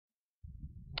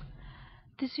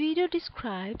This video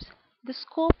describes the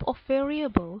scope of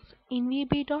variables in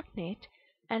VB.NET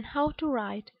and how to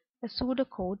write a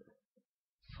pseudocode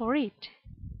for it.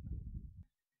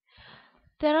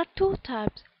 There are two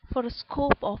types for a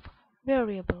scope of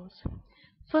variables.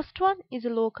 First one is a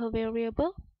local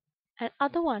variable and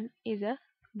other one is a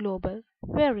global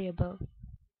variable.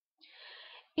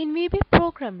 In VB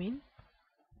programming,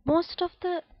 most of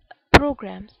the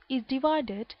programs is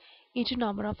divided into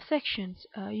number of sections,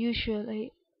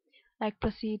 usually like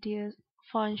procedures,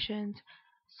 functions,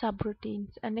 subroutines,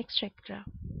 and etc.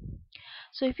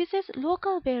 So if it says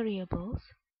local variables,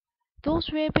 those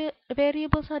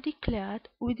variables are declared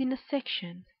within a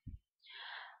section.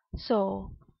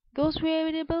 So those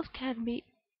variables can be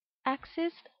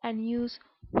accessed and used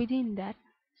within that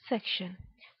section,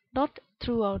 not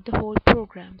throughout the whole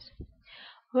programs.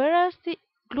 Whereas the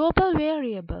global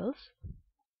variables,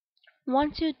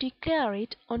 once you declare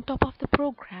it on top of the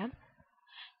program,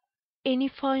 any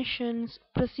functions,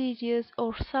 procedures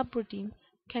or subroutine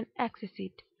can access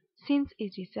it since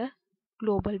it is a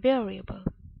global variable.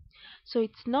 So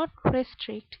it's not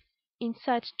restricted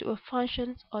inside to a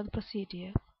functions or the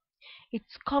procedure.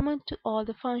 It's common to all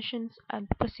the functions and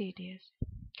procedures.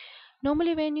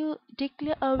 Normally when you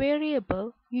declare a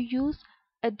variable, you use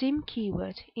a dim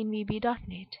keyword in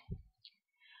VB.NET.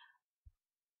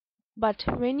 But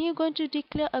when you're going to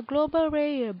declare a global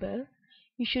variable,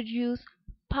 you should use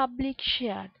public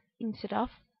shared instead of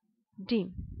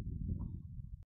dim.